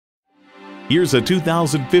Here's a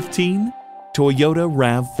 2015 Toyota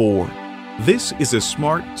RAV4. This is a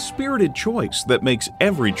smart, spirited choice that makes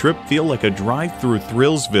every trip feel like a drive through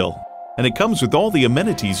Thrillsville. And it comes with all the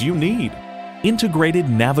amenities you need. Integrated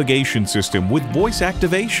navigation system with voice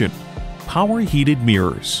activation, power heated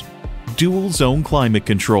mirrors, dual zone climate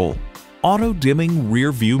control, auto dimming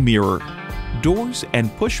rear view mirror, doors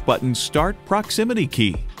and push button start proximity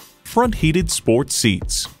key, front heated sports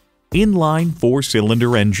seats, inline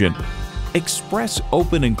 4-cylinder engine, express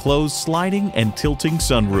open and close sliding and tilting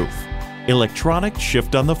sunroof, electronic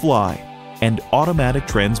shift on the fly, and automatic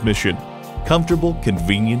transmission. Comfortable,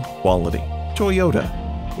 convenient quality. Toyota.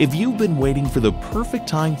 If you've been waiting for the perfect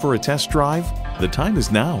time for a test drive, the time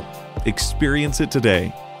is now. Experience it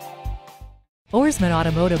today. Ourisman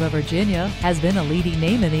Automotive of Virginia has been a leading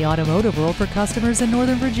name in the automotive world for customers in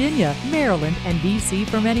Northern Virginia, Maryland, and D.C.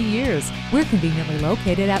 for many years. We're conveniently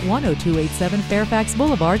located at 10287 Fairfax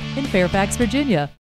Boulevard in Fairfax, Virginia.